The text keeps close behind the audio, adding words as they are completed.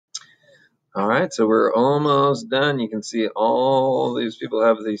All right, so we're almost done. You can see all these people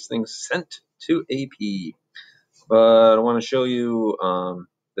have these things sent to AP. But I want to show you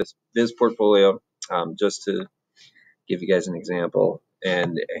this Viz portfolio just to give you guys an example.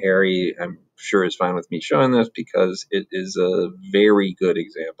 And Harry, I'm sure, is fine with me showing this because it is a very good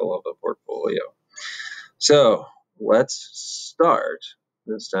example of a portfolio. So let's start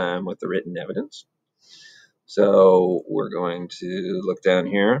this time with the written evidence. So we're going to look down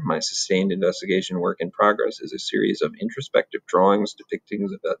here. My sustained investigation work in progress is a series of introspective drawings depicting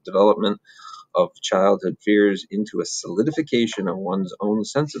the development of childhood fears into a solidification of one's own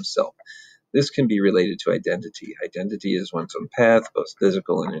sense of self. This can be related to identity. Identity is one's own path, both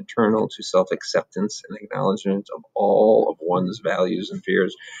physical and internal, to self-acceptance and acknowledgement of all of one's values and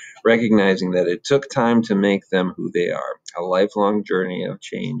fears, recognizing that it took time to make them who they are, a lifelong journey of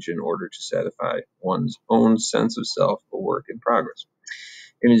change in order to satisfy one's own sense of self, a work in progress.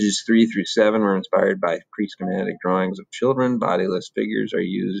 Images 3 through 7 were inspired by pre-schematic drawings of children. Bodiless figures are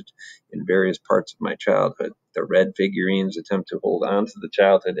used in various parts of my childhood. The red figurines attempt to hold on to the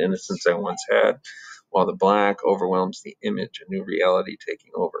childhood innocence I once had, while the black overwhelms the image, a new reality taking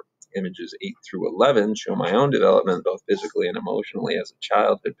over. Images 8 through 11 show my own development, both physically and emotionally, as a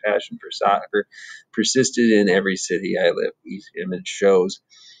childhood passion for soccer persisted in every city I lived. Each image shows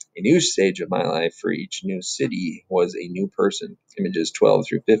a new stage of my life. For each new city was a new person. Images 12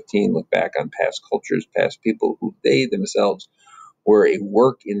 through 15 look back on past cultures, past people who they themselves were a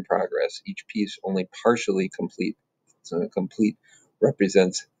work in progress, each piece only partially complete. So complete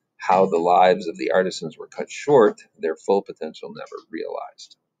represents how the lives of the artisans were cut short, their full potential never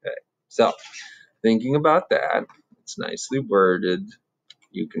realized. Okay, so thinking about that, it's nicely worded.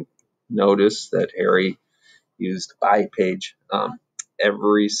 You can notice that Harry used by page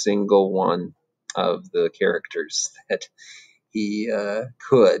every single one of the characters that he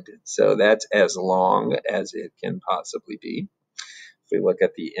could. So that's as long as it can possibly be. If we look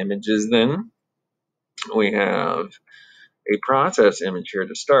at the images, then we have a process image here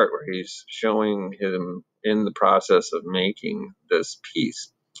to start where he's showing him in the process of making this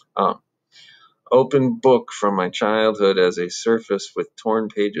piece. Open book from my childhood as a surface with torn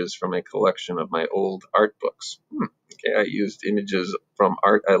pages from a collection of my old art books. Okay, I used images from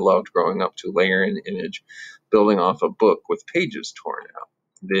art I loved growing up to layer an image building off a book with pages torn out.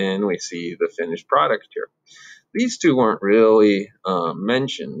 Then we see the finished product here. These two weren't really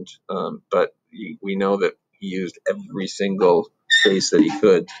mentioned, but we know that he used every single space that he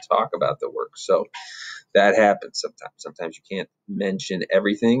could to talk about the work. So that happens sometimes. Sometimes you can't mention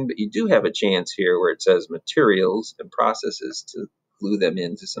everything, but you do have a chance here where it says materials and processes to glue them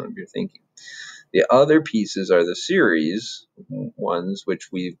into some of your thinking. The other pieces are the series ones, which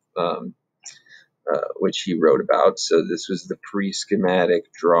he wrote about. So this was the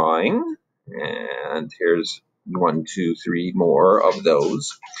pre-schematic drawing, and here's 1, 2, 3 more of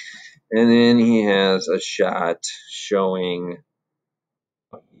those. And then he has a shot showing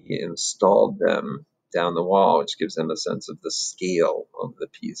he installed them down the wall, which gives them a sense of the scale of the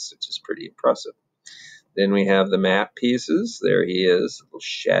piece, which is pretty impressive. Then we have the map pieces. There he is, a little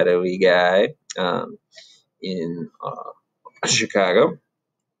shadowy guy in Chicago.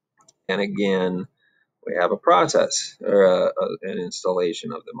 And again, we have a process or an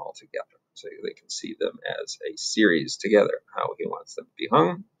installation of them all together. So they can see them as a series together, how he wants them to be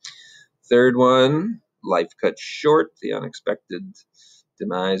hung. Third one, life cut short, the unexpected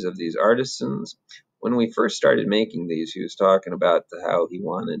demise of these artisans. When we first started making these, he was talking about how he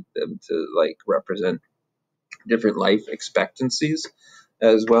wanted them to like represent different life expectancies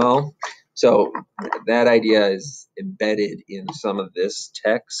as well. So that idea is embedded in some of this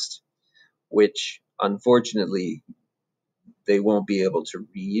text, which unfortunately they won't be able to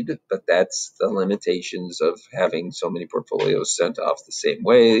read, but that's the limitations of having so many portfolios sent off the same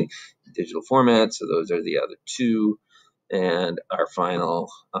way, digital format. So those are the other two, and our final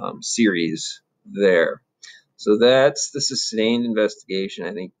series there. So that's the sustained investigation.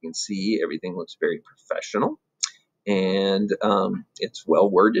 I think you can see everything looks very professional, and it's well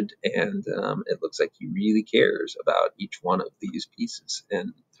worded, and it looks like he really cares about each one of these pieces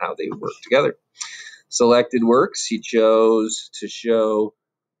and how they work together. Selected works, he chose to show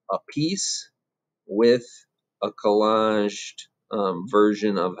a piece with a collaged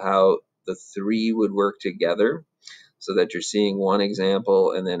version of how the three would work together, so that you're seeing one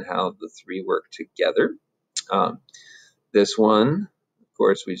example and then how the three work together. This one, of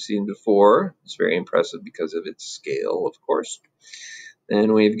course, we've seen before. It's very impressive because of its scale, of course.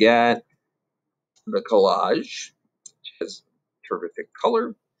 Then we've got the collage, which has terrific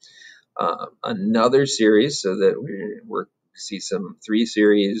color. Another series, so that we see some 3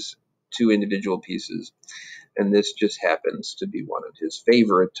 series two individual pieces. And this just happens to be one of his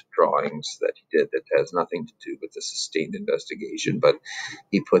favorite drawings that he did that has nothing to do with the sustained investigation, but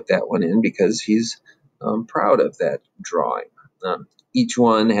he put that one in because he's proud of that drawing. Each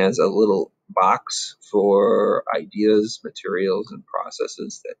one has a little box for ideas, materials, and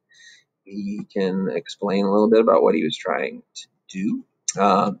processes that he can explain a little bit about what he was trying to do.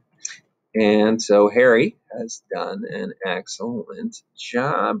 And so Harry has done an excellent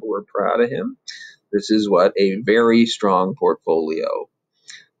job. We're proud of him. This is what a very strong portfolio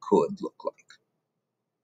could look like.